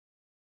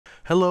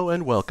Hello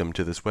and welcome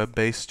to this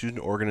web-based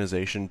student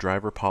organization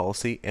driver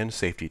policy and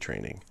safety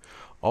training.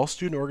 All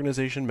student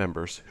organization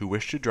members who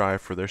wish to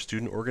drive for their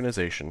student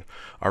organization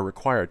are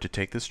required to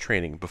take this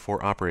training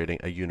before operating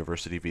a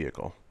university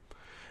vehicle.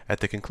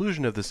 At the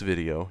conclusion of this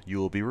video, you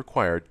will be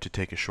required to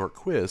take a short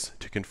quiz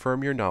to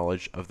confirm your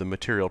knowledge of the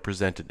material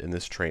presented in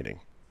this training.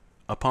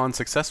 Upon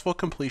successful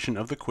completion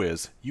of the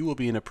quiz, you will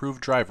be an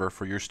approved driver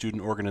for your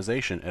student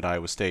organization at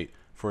Iowa State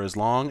for as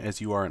long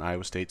as you are an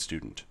Iowa State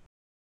student.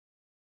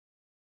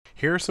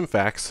 Here are some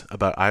facts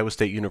about Iowa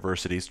State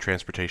University's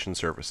transportation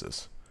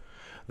services.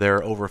 There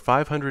are over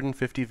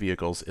 550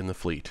 vehicles in the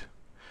fleet,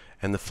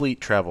 and the fleet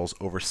travels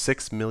over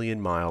 6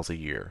 million miles a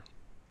year.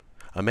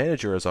 A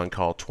manager is on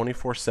call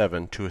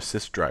 24/7 to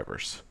assist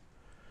drivers.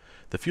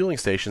 The fueling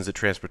stations at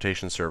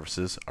Transportation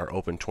Services are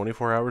open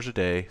 24 hours a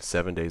day,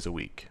 7 days a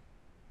week.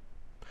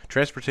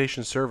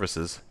 Transportation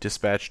Services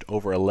dispatched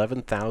over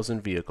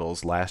 11,000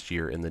 vehicles last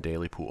year in the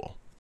daily pool.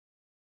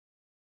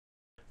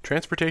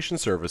 Transportation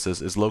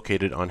Services is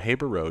located on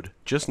Haber Road,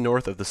 just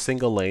north of the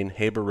single-lane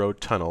Haber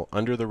Road Tunnel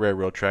under the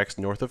railroad tracks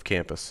north of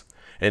campus,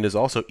 and is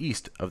also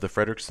east of the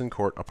Frederickson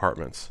Court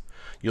Apartments.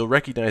 You'll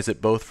recognize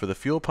it both for the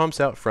fuel pumps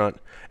out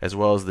front, as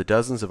well as the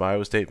dozens of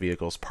Iowa State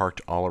vehicles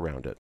parked all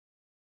around it.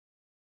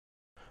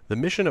 The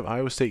mission of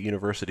Iowa State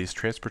University's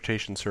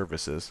Transportation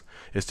Services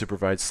is to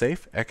provide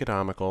safe,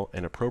 economical,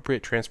 and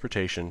appropriate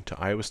transportation to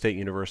Iowa State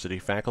University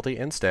faculty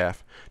and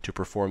staff to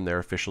perform their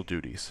official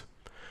duties.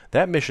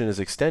 That mission is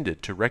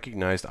extended to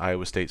recognized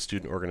Iowa State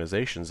student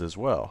organizations as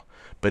well,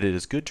 but it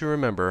is good to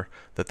remember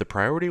that the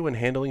priority when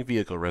handling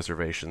vehicle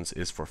reservations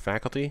is for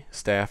faculty,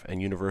 staff,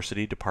 and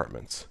university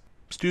departments.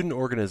 Student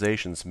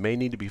organizations may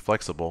need to be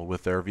flexible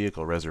with their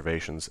vehicle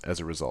reservations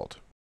as a result.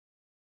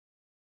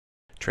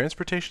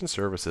 Transportation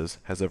Services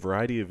has a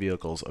variety of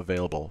vehicles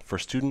available for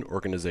student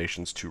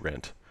organizations to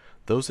rent.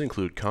 Those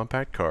include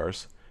compact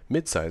cars,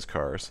 mid-size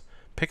cars,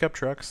 pickup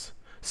trucks,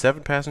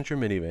 7-passenger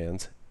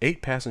minivans,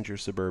 8-passenger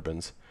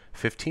Suburbans,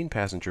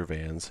 15-passenger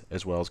vans,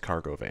 as well as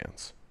cargo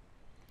vans.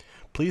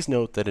 Please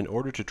note that in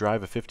order to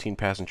drive a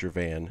 15-passenger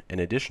van, an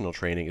additional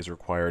training is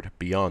required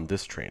beyond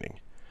this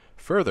training.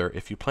 Further,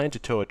 if you plan to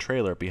tow a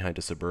trailer behind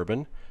a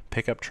Suburban,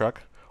 pickup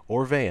truck,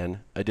 or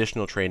van,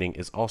 additional training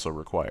is also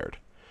required.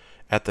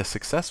 At the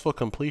successful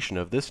completion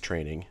of this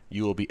training,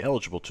 you will be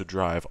eligible to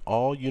drive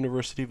all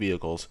university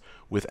vehicles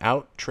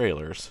without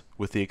trailers,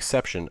 with the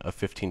exception of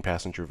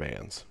 15-passenger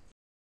vans.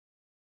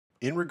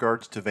 In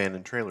regards to van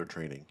and trailer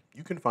training,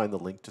 you can find the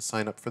link to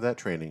sign up for that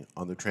training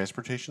on the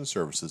Transportation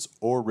Services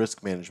or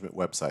Risk Management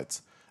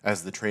websites,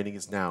 as the training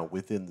is now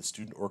within the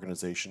Student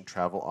Organization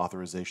Travel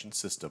Authorization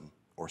System,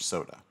 or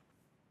SOTA.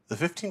 The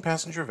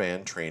 15-passenger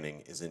van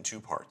training is in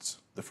two parts.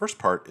 The first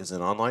part is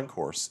an online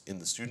course in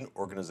the Student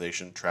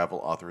Organization Travel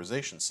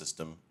Authorization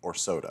System, or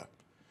SOTA.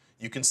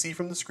 You can see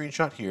from the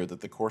screenshot here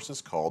that the course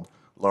is called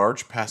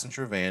Large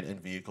Passenger Van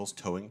and Vehicles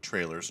Towing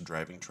Trailers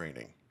Driving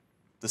Training.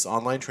 This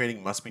online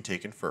training must be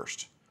taken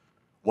first.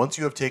 Once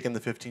you have taken the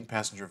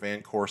 15-passenger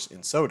van course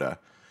in SOTA,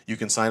 you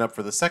can sign up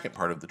for the second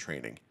part of the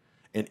training,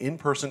 an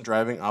in-person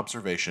driving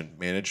observation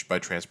managed by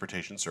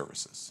Transportation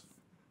Services.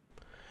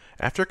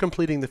 After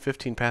completing the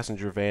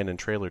 15-passenger van and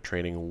trailer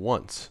training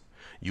once,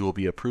 you will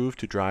be approved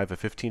to drive a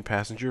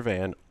 15-passenger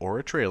van or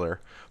a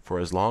trailer for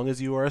as long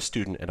as you are a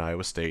student at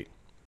Iowa State.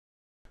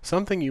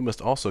 Something you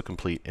must also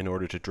complete in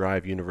order to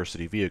drive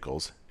university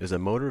vehicles is a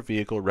Motor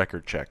Vehicle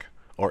Record Check,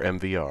 or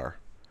MVR.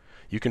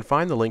 You can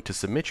find the link to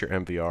submit your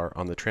MVR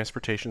on the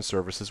Transportation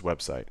Services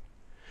website.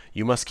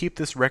 You must keep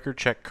this record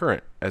check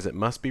current, as it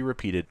must be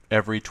repeated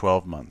every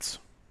 12 months.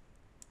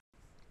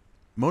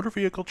 Motor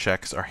vehicle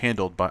checks are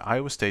handled by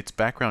Iowa State's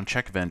background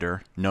check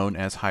vendor known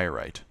as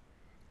HireRight.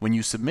 When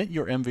you submit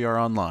your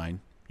MVR online,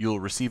 you will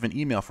receive an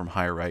email from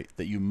HireRight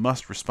that you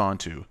must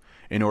respond to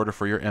in order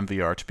for your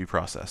MVR to be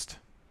processed.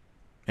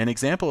 An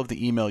example of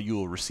the email you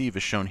will receive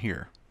is shown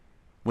here.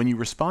 When you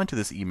respond to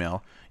this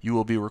email, you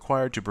will be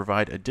required to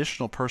provide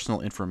additional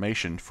personal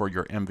information for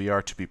your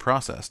MVR to be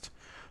processed,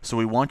 so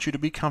we want you to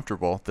be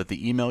comfortable that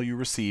the email you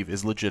receive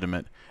is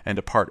legitimate and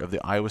a part of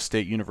the Iowa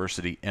State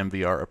University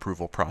MVR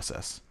approval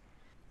process.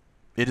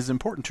 It is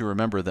important to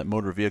remember that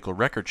motor vehicle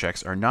record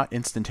checks are not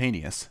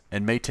instantaneous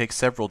and may take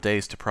several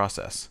days to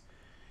process.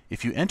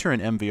 If you enter an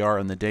MVR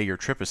on the day your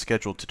trip is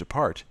scheduled to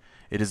depart,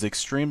 it is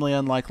extremely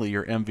unlikely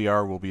your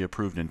MVR will be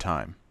approved in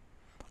time.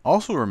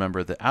 Also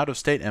remember that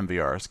out-of-state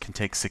MVRs can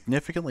take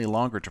significantly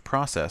longer to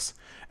process,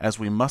 as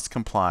we must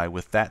comply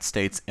with that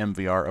state's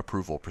MVR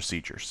approval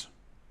procedures.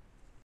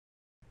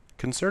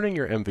 Concerning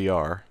your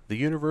MVR, the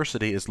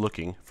university is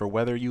looking for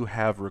whether you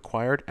have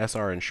required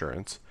SR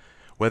insurance,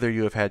 whether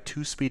you have had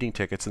 2 speeding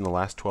tickets in the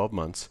last 12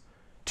 months,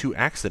 2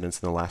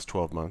 accidents in the last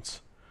 12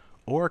 months,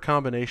 or a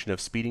combination of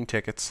speeding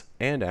tickets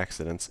and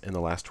accidents in the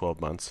last 12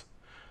 months,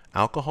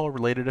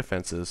 alcohol-related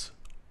offenses,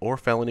 or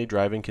felony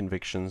driving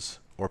convictions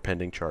or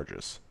pending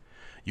charges.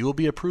 You will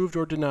be approved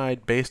or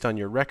denied based on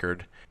your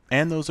record,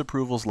 and those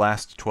approvals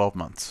last 12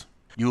 months.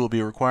 You will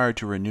be required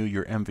to renew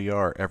your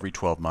MVR every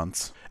 12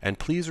 months, and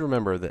please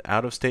remember that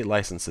out-of-state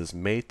licenses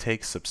may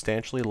take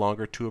substantially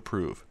longer to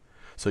approve,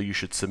 so you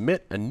should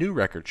submit a new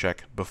record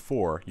check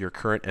before your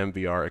current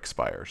MVR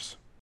expires.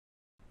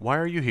 Why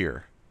are you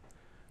here?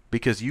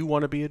 Because you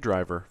want to be a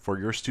driver for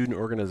your student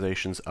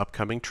organization's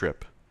upcoming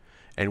trip,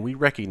 and we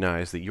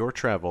recognize that your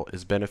travel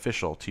is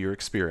beneficial to your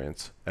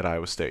experience at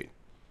Iowa State.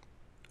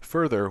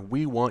 Further,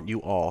 we want you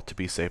all to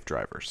be safe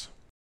drivers.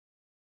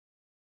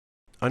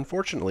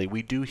 Unfortunately,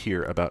 we do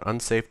hear about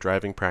unsafe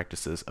driving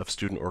practices of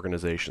student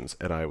organizations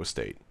at Iowa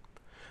State.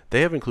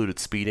 They have included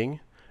speeding,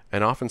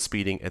 and often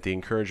speeding at the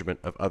encouragement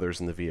of others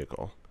in the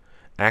vehicle.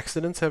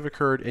 Accidents have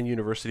occurred in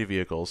university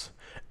vehicles,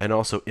 and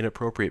also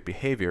inappropriate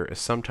behavior is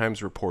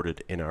sometimes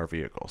reported in our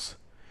vehicles.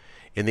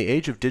 In the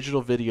age of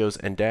digital videos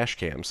and dash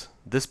cams,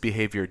 this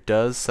behavior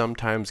does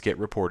sometimes get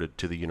reported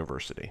to the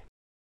university.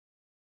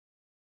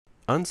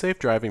 Unsafe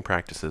driving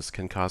practices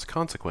can cause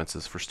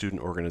consequences for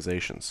student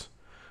organizations.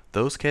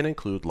 Those can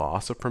include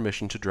loss of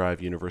permission to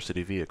drive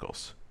university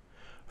vehicles.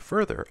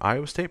 Further,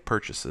 Iowa State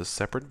purchases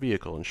separate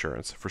vehicle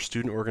insurance for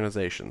student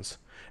organizations,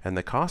 and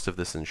the cost of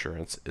this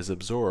insurance is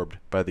absorbed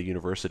by the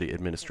university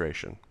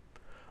administration.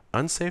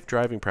 Unsafe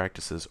driving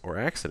practices or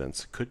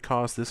accidents could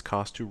cause this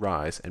cost to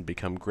rise and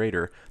become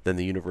greater than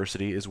the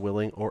university is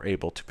willing or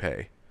able to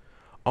pay.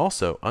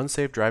 Also,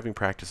 unsafe driving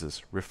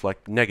practices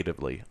reflect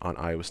negatively on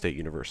Iowa State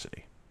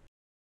University.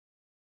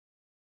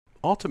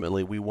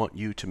 Ultimately, we want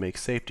you to make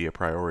safety a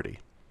priority.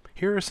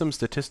 Here are some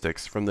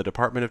statistics from the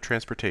Department of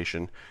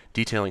Transportation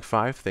detailing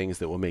 5 things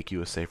that will make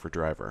you a safer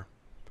driver.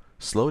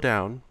 Slow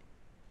down,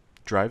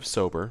 drive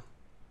sober,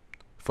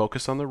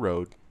 focus on the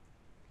road,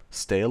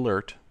 stay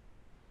alert,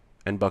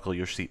 and buckle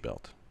your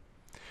seatbelt.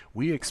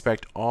 We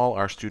expect all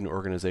our student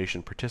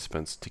organization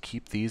participants to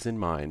keep these in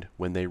mind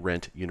when they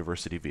rent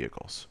university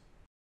vehicles.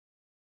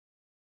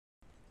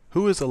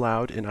 Who is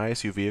allowed in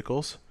ISU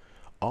vehicles?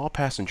 All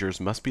passengers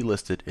must be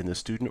listed in the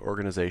Student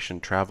Organization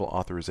Travel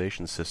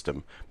Authorization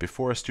System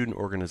before a student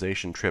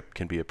organization trip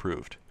can be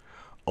approved.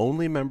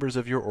 Only members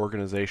of your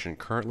organization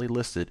currently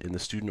listed in the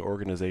Student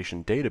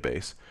Organization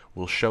database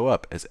will show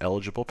up as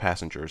eligible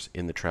passengers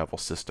in the travel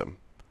system.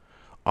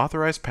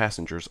 Authorized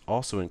passengers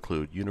also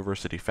include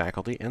university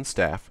faculty and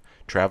staff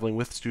traveling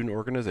with student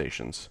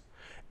organizations,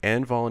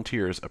 and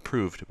volunteers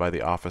approved by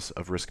the Office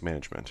of Risk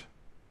Management.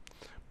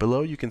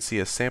 Below you can see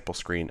a sample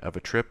screen of a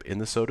trip in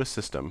the SOTA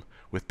system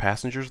with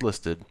passengers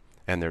listed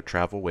and their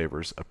travel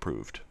waivers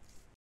approved.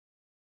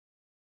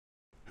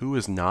 Who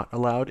is not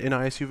allowed in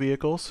ISU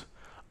vehicles?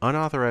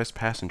 Unauthorized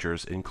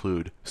passengers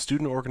include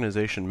student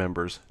organization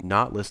members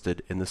not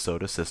listed in the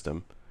SOTA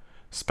system,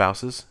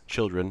 spouses,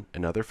 children,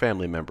 and other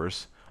family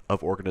members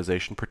of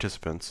organization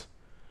participants,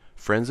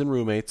 friends and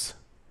roommates,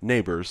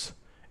 neighbors,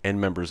 and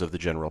members of the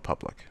general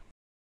public.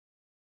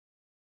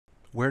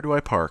 Where do I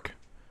park?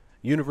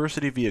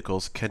 University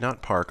vehicles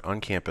cannot park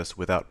on campus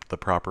without the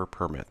proper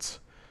permits.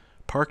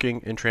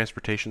 Parking and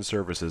transportation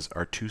services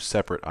are 2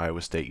 separate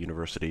Iowa State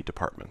University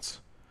departments.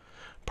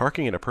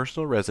 Parking at a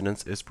personal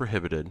residence is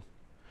prohibited,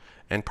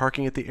 and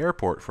parking at the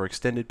airport for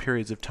extended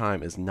periods of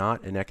time is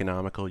not an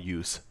economical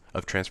use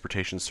of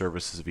transportation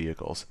services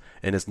vehicles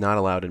and is not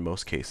allowed in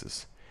most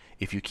cases.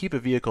 If you keep a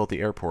vehicle at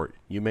the airport,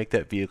 you make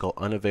that vehicle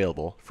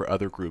unavailable for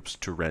other groups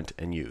to rent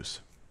and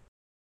use.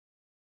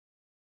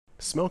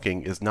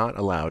 Smoking is not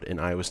allowed in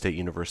Iowa State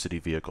University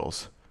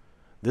vehicles.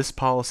 This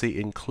policy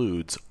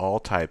includes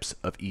all types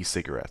of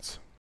e-cigarettes.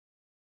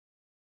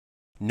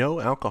 No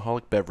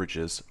alcoholic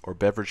beverages or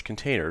beverage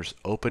containers,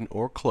 open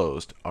or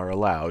closed, are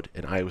allowed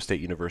in Iowa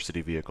State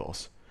University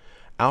vehicles.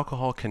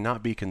 Alcohol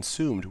cannot be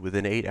consumed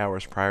within 8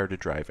 hours prior to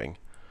driving,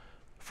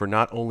 for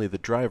not only the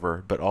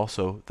driver but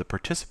also the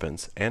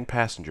participants and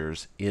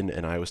passengers in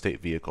an Iowa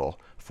State vehicle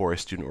for a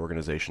student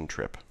organization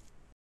trip.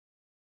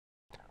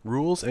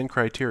 Rules and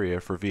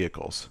criteria for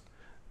vehicles.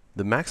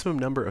 The maximum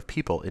number of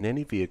people in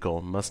any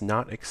vehicle must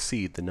not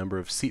exceed the number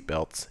of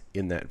seatbelts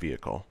in that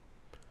vehicle.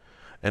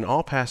 And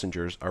all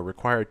passengers are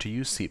required to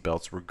use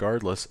seatbelts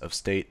regardless of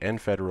state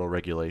and federal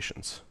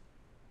regulations.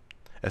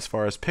 As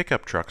far as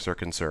pickup trucks are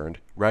concerned,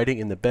 riding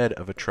in the bed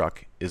of a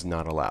truck is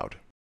not allowed.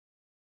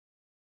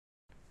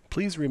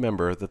 Please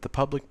remember that the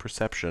public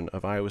perception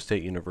of Iowa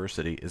State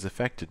University is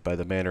affected by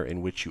the manner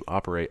in which you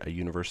operate a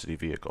university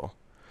vehicle.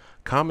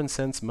 Common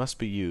sense must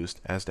be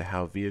used as to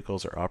how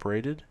vehicles are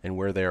operated and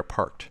where they are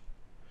parked.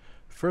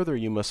 Further,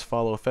 you must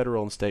follow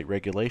federal and state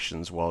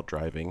regulations while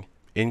driving,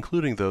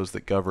 including those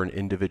that govern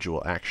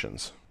individual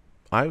actions.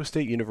 Iowa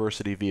State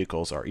University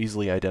vehicles are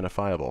easily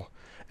identifiable,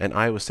 and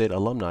Iowa State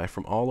alumni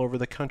from all over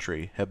the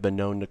country have been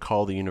known to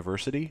call the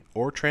university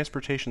or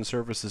transportation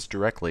services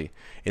directly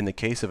in the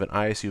case of an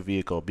ISU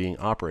vehicle being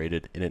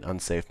operated in an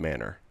unsafe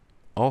manner.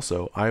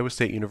 Also, Iowa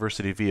State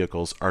University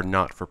vehicles are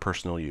not for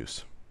personal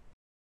use.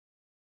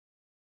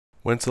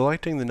 When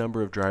selecting the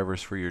number of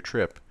drivers for your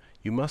trip,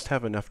 you must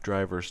have enough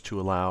drivers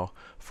to allow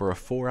for a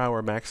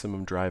 4-hour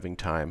maximum driving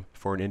time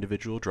for an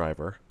individual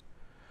driver,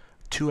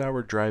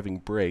 2-hour driving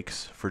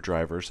breaks for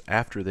drivers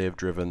after they have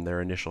driven their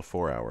initial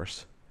 4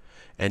 hours,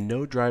 and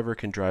no driver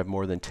can drive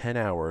more than 10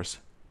 hours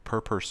per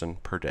person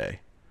per day.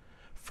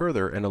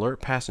 Further, an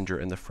alert passenger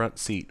in the front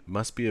seat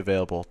must be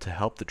available to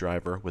help the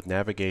driver with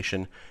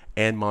navigation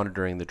and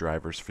monitoring the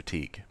driver's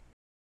fatigue.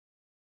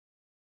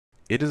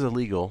 It is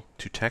illegal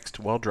to text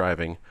while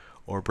driving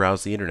or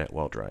browse the internet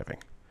while driving.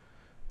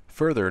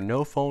 Further,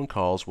 no phone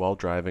calls while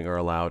driving are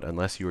allowed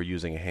unless you are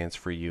using a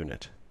hands-free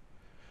unit.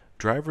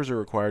 Drivers are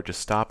required to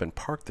stop and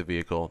park the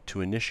vehicle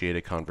to initiate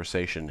a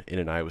conversation in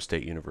an Iowa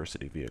State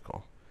University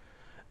vehicle.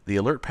 The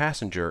alert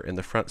passenger in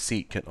the front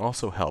seat can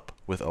also help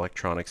with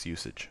electronics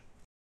usage.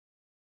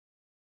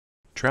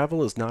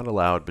 Travel is not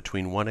allowed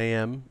between 1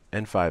 a.m.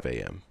 and 5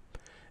 a.m.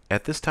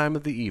 At this time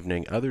of the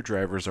evening, other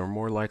drivers are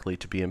more likely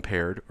to be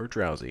impaired or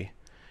drowsy.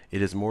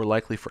 It is more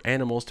likely for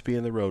animals to be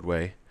in the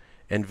roadway,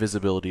 and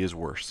visibility is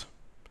worse.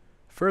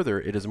 Further,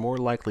 it is more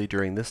likely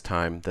during this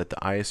time that the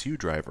ISU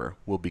driver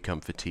will become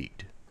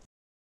fatigued.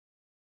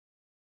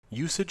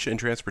 Usage and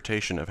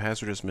transportation of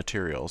hazardous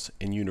materials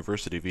in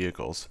university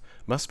vehicles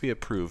must be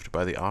approved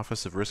by the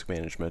Office of Risk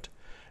Management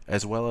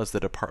as well as the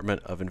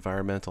Department of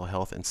Environmental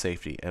Health and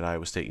Safety at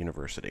Iowa State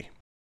University.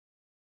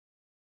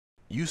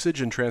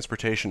 Usage and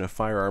transportation of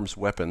firearms,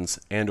 weapons,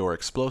 and/or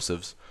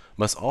explosives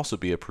must also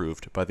be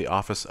approved by the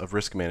Office of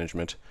Risk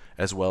Management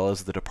as well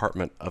as the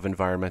Department of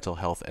Environmental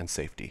Health and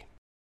Safety.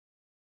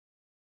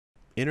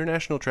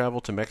 International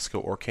travel to Mexico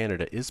or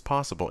Canada is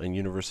possible in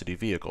university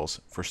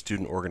vehicles for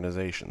student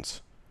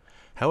organizations.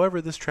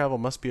 However, this travel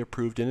must be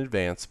approved in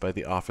advance by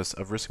the Office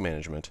of Risk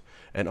Management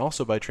and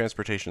also by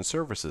Transportation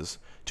Services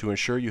to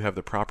ensure you have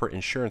the proper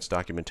insurance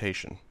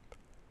documentation.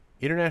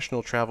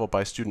 International travel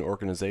by student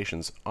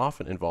organizations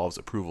often involves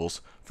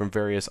approvals from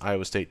various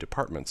Iowa State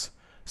departments,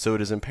 so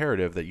it is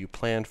imperative that you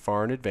plan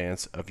far in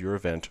advance of your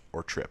event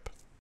or trip.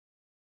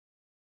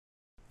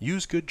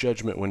 Use good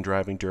judgment when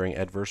driving during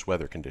adverse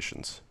weather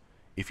conditions.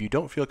 If you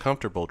don't feel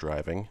comfortable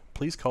driving,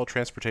 please call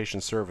Transportation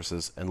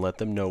Services and let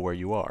them know where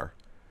you are.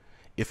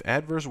 If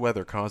adverse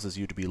weather causes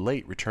you to be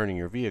late returning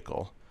your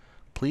vehicle,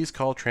 please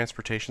call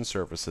Transportation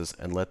Services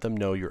and let them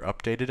know your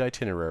updated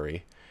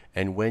itinerary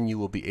and when you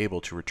will be able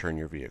to return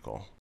your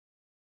vehicle.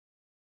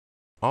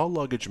 All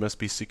luggage must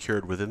be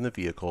secured within the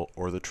vehicle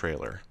or the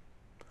trailer.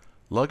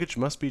 Luggage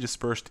must be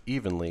dispersed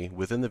evenly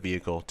within the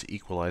vehicle to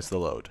equalize the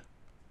load.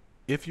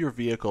 If your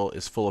vehicle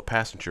is full of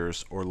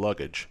passengers or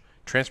luggage,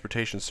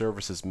 Transportation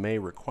Services may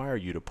require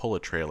you to pull a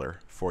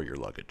trailer for your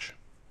luggage.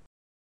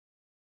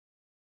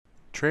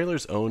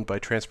 Trailers owned by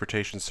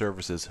Transportation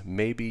Services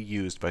may be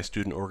used by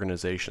student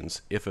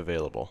organizations if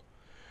available.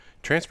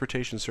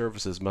 Transportation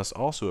Services must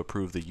also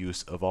approve the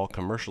use of all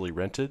commercially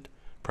rented,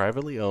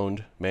 privately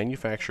owned,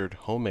 manufactured,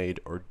 homemade,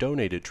 or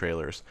donated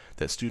trailers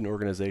that student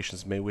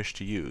organizations may wish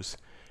to use,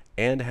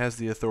 and has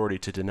the authority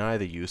to deny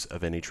the use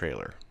of any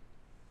trailer.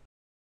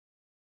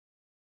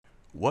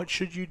 What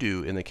should you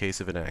do in the case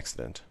of an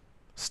accident?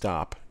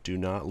 Stop. Do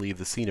not leave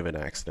the scene of an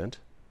accident.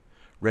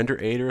 Render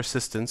aid or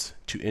assistance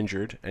to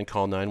injured and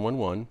call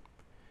 911.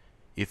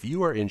 If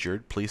you are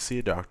injured, please see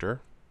a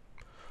doctor.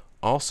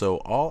 Also,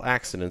 all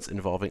accidents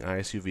involving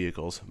ISU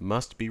vehicles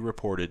must be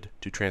reported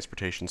to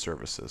Transportation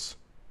Services.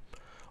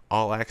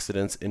 All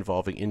accidents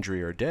involving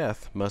injury or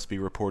death must be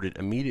reported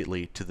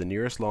immediately to the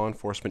nearest law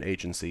enforcement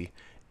agency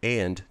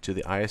and to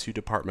the ISU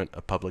Department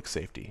of Public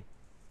Safety.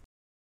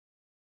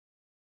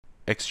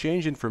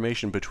 Exchange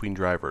information between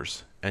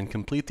drivers and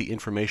complete the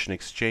information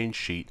exchange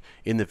sheet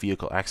in the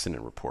vehicle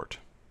accident report.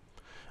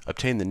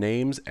 Obtain the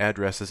names,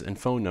 addresses, and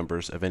phone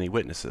numbers of any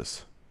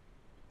witnesses.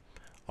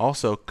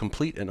 Also,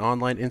 complete an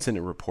online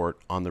incident report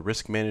on the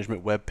Risk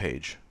Management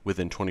webpage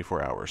within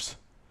 24 hours.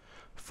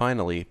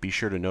 Finally, be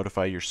sure to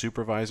notify your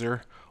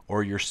supervisor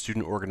or your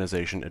student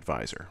organization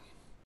advisor.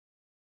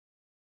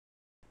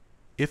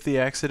 If the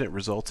accident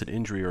results in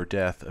injury or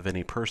death of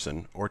any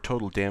person or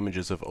total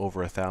damages of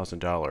over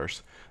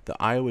 $1,000, the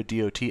Iowa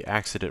DOT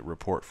accident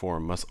report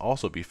form must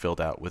also be filled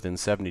out within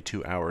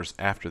 72 hours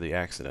after the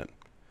accident,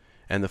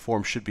 and the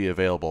form should be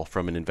available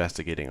from an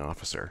investigating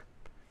officer.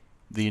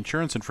 The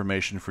insurance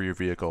information for your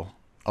vehicle,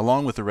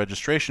 along with the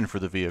registration for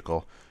the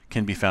vehicle,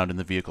 can be found in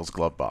the vehicle's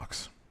glove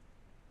box.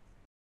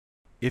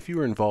 If you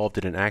are involved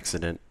in an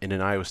accident in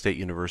an Iowa State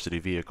University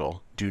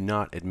vehicle, do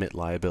not admit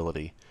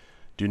liability.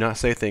 Do not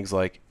say things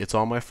like, "It's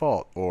all my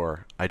fault,"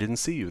 or "I didn't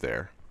see you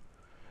there."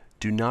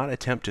 Do not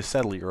attempt to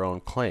settle your own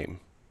claim.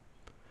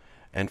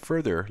 And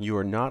further, you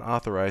are not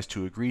authorized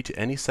to agree to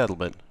any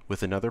settlement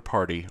with another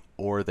party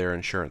or their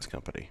insurance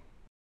company.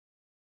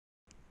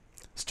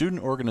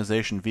 Student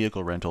organization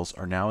vehicle rentals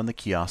are now in the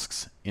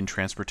kiosks in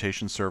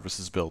Transportation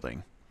Services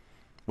building.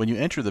 When you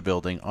enter the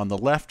building, on the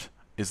left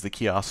is the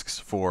kiosks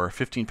for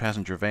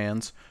 15-passenger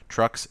vans,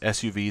 trucks,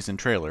 SUVs, and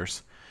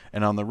trailers,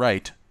 and on the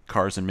right,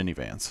 cars and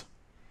minivans.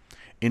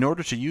 In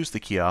order to use the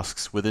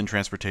kiosks within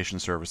Transportation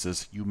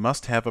Services, you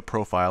must have a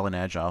profile in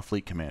Agile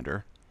Fleet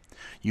Commander,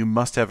 you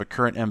must have a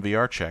current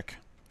MVR check,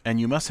 and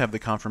you must have the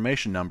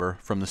confirmation number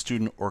from the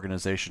Student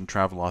Organization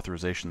Travel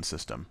Authorization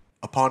System.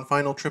 Upon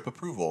final trip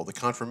approval, the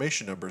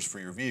confirmation numbers for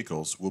your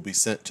vehicles will be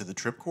sent to the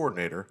trip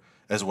coordinator,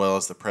 as well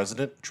as the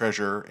president,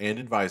 treasurer, and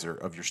advisor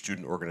of your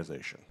student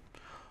organization.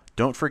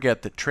 Don't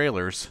forget that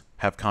trailers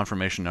have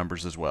confirmation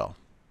numbers as well.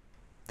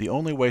 The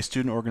only way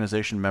student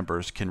organization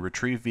members can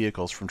retrieve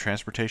vehicles from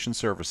transportation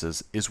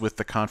services is with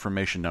the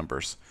confirmation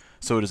numbers,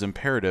 so it is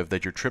imperative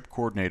that your trip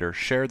coordinator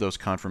share those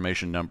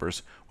confirmation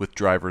numbers with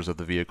drivers of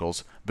the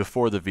vehicles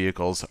before the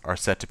vehicles are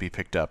set to be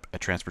picked up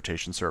at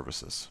transportation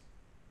services.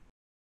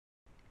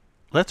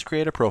 Let's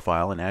create a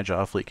profile in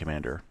Agile Fleet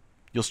Commander.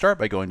 You'll start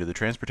by going to the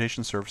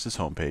Transportation Services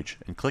homepage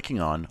and clicking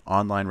on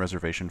Online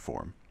Reservation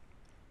Form.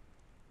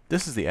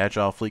 This is the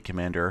Agile Fleet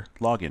Commander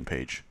login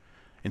page.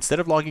 Instead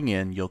of logging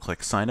in, you'll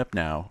click Sign Up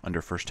Now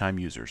under First Time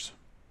Users.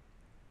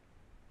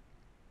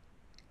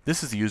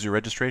 This is the user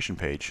registration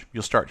page.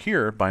 You'll start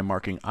here by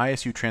marking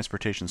ISU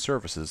Transportation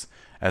Services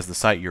as the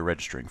site you're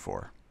registering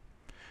for.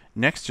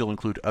 Next, you'll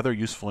include other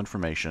useful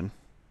information,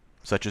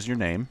 such as your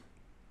name,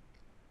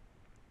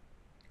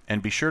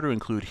 and be sure to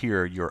include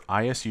here your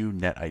ISU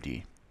Net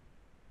ID.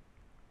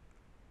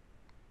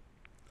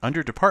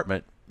 Under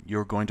Department,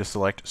 you're going to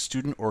select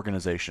Student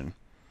Organization,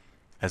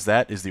 as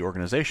that is the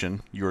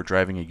organization you are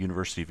driving a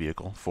university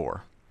vehicle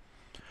for.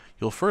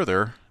 You'll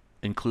further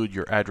include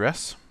your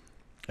address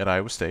at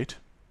Iowa State,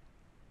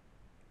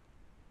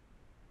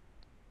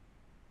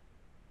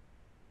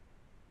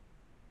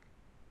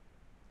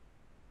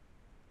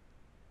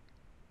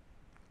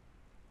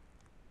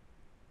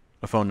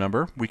 a phone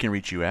number we can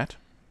reach you at,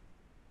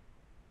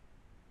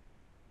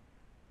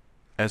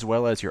 as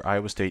well as your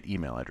Iowa State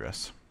email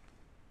address.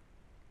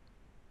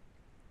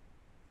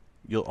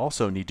 You'll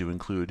also need to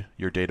include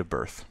your date of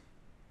birth.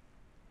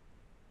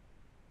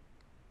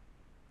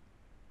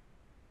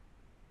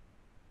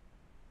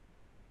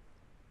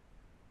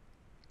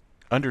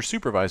 Under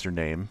Supervisor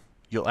Name,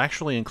 you'll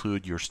actually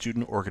include your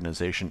student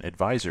organization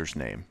advisor's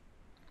name,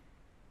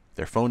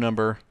 their phone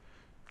number,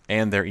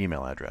 and their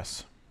email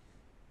address.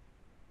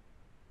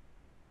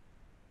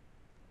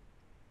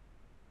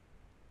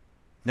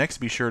 Next,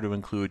 be sure to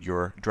include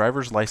your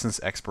driver's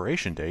license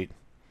expiration date,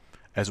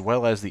 as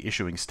well as the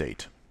issuing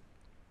state.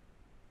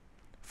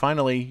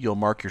 Finally, you'll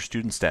mark your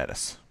student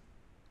status.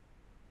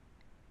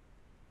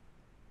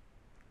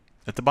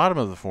 At the bottom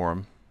of the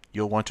form,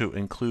 you'll want to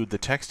include the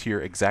text here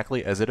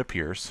exactly as it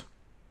appears,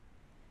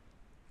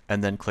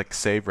 and then click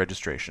Save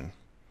Registration.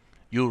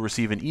 You'll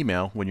receive an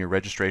email when your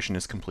registration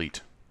is complete.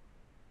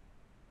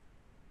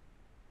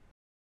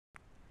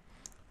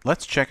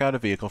 Let's check out a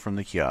vehicle from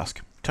the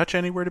kiosk. Touch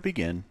anywhere to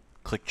begin,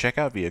 click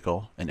Checkout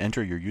Vehicle, and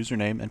enter your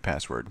username and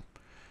password.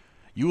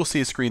 You will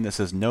see a screen that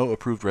says No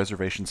Approved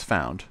Reservations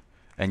Found,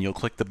 and you'll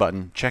click the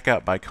button Check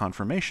Out by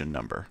Confirmation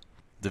Number.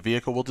 The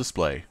vehicle will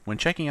display. When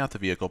checking out the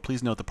vehicle,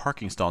 please note the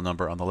parking stall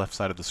number on the left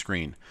side of the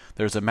screen.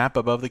 There's a map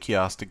above the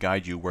kiosk to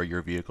guide you where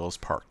your vehicle is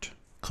parked.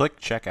 Click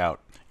Check Out.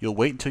 You'll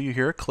wait until you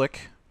hear a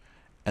click,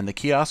 and the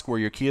kiosk where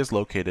your key is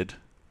located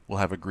will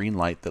have a green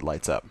light that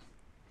lights up.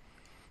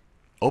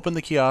 Open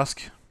the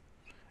kiosk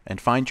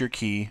and find your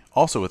key,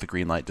 also with a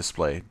green light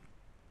displayed.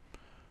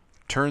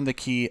 Turn the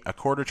key a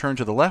quarter turn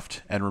to the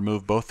left and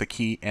remove both the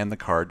key and the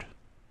card.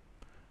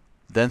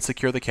 Then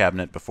secure the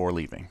cabinet before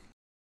leaving.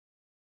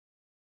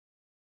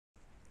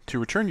 To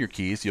return your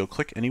keys, you'll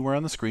click anywhere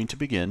on the screen to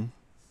begin,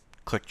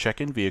 click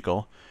Check in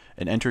Vehicle,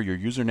 and enter your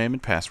username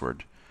and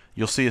password.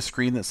 You'll see a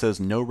screen that says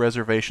No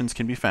Reservations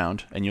Can Be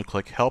Found, and you'll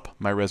click Help,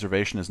 My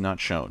Reservation Is Not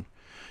Shown.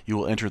 You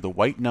will enter the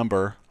white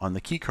number on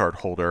the key card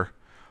holder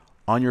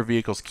on your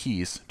vehicle's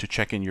keys to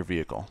check in your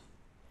vehicle.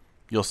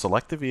 You'll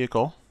select the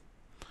vehicle,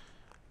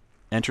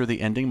 enter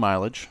the ending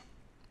mileage,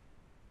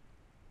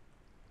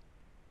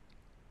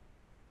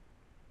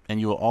 and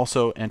you will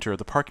also enter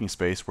the parking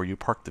space where you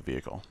parked the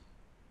vehicle.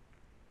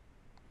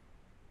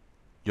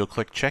 You'll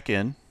click Check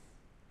In,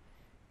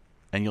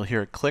 and you'll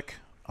hear a click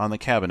on the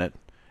cabinet,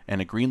 and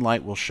a green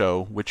light will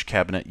show which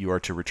cabinet you are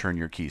to return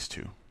your keys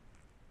to.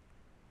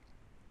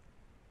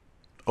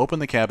 Open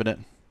the cabinet,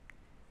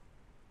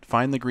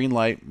 find the green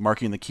light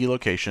marking the key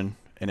location,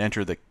 and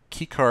enter the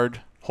key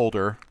card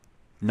holder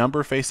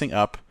number facing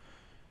up,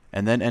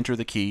 and then enter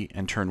the key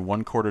and turn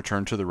one quarter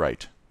turn to the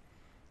right.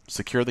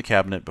 Secure the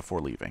cabinet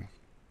before leaving.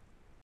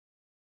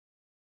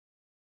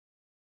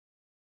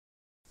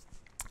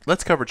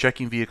 Let's cover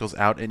checking vehicles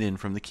out and in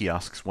from the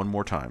kiosks one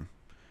more time.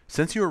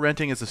 Since you are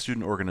renting as a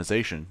student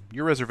organization,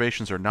 your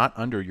reservations are not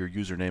under your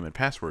username and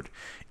password,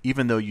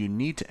 even though you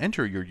need to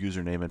enter your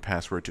username and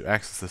password to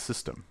access the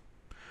system.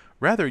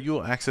 Rather, you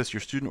will access your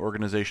student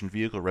organization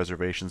vehicle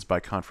reservations by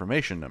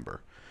confirmation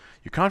number.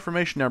 Your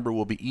confirmation number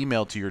will be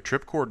emailed to your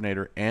trip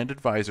coordinator and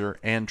advisor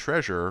and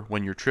treasurer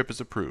when your trip is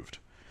approved.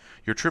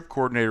 Your trip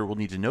coordinator will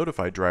need to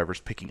notify drivers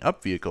picking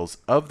up vehicles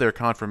of their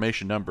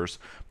confirmation numbers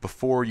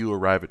before you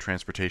arrive at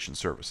transportation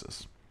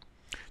services.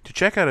 To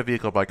check out a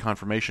vehicle by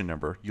confirmation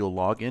number, you'll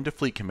log into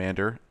Fleet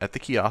Commander at the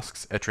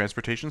kiosks at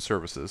transportation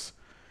services,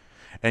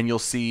 and you'll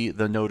see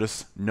the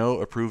notice No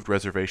Approved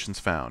Reservations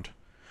Found.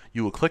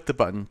 You will click the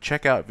button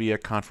Check Out via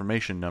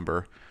Confirmation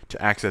Number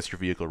to access your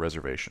vehicle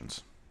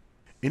reservations.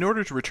 In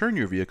order to return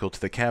your vehicle to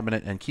the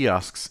cabinet and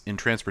kiosks in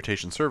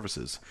transportation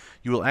services,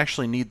 you will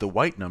actually need the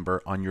white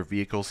number on your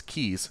vehicle's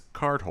keys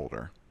card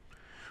holder.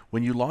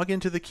 When you log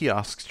into the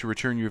kiosks to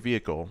return your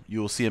vehicle, you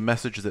will see a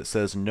message that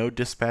says No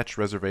dispatch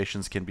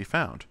reservations can be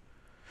found.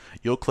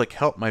 You'll click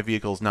Help My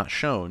Vehicle is Not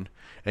Shown,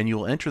 and you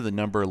will enter the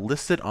number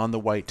listed on the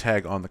white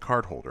tag on the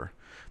card holder.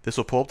 This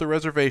will pull up the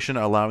reservation,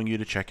 allowing you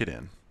to check it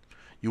in.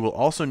 You will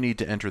also need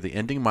to enter the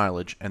ending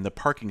mileage and the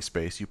parking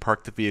space you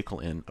parked the vehicle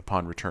in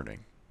upon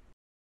returning.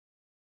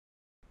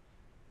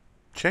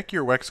 Check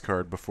your WEX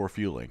card before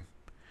fueling.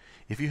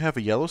 If you have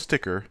a yellow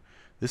sticker,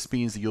 this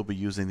means that you'll be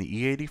using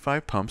the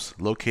E85 pumps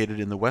located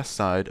in the west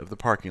side of the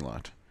parking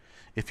lot.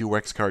 If your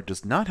WEX card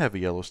does not have a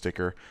yellow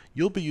sticker,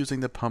 you'll be using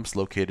the pumps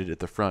located at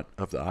the front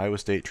of the Iowa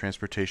State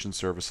Transportation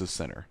Services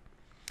Center.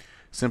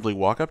 Simply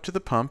walk up to the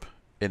pump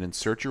and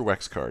insert your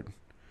WEX card.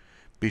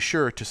 Be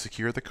sure to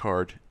secure the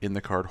card in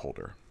the card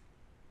holder.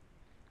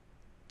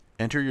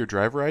 Enter your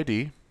driver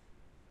ID,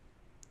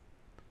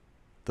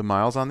 the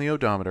miles on the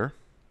odometer,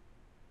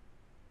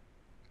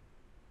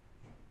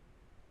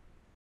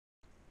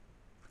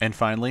 and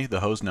finally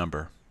the hose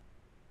number.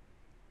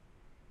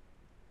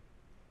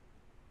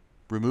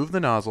 Remove the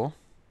nozzle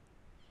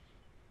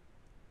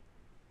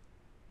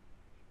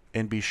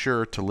and be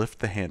sure to lift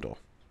the handle.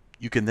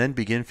 You can then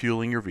begin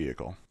fueling your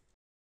vehicle.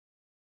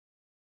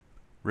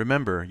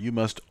 Remember, you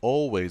must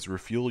always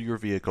refuel your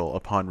vehicle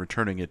upon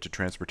returning it to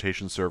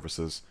Transportation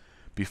Services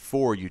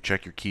before you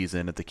check your keys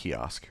in at the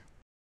kiosk.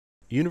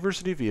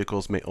 University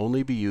vehicles may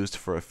only be used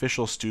for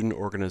official student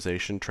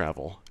organization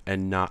travel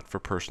and not for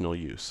personal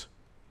use.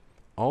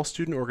 All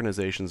student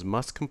organizations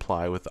must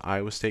comply with the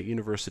Iowa State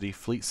University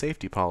Fleet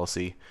Safety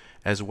Policy,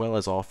 as well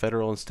as all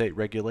federal and state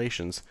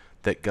regulations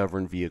that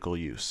govern vehicle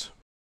use.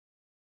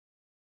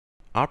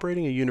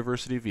 Operating a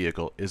university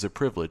vehicle is a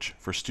privilege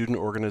for student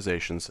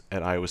organizations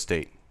at Iowa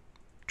State.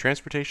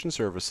 Transportation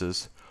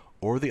Services,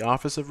 or the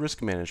Office of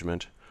Risk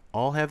Management,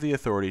 all have the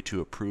authority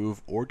to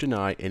approve or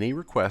deny any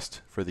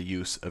request for the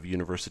use of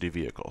university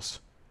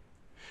vehicles.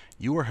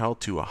 You are held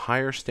to a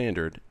higher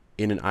standard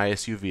in an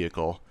ISU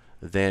vehicle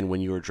than when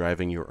you are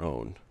driving your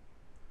own.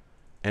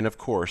 And of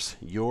course,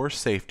 your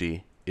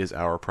safety is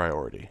our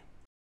priority.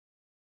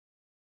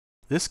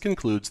 This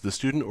concludes the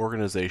Student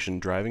Organization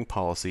Driving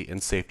Policy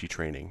and Safety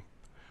Training.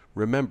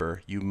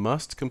 Remember, you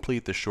must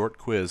complete the short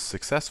quiz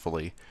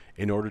successfully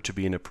in order to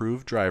be an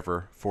approved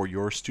driver for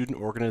your student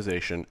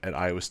organization at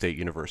Iowa State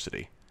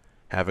University.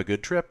 Have a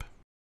good trip!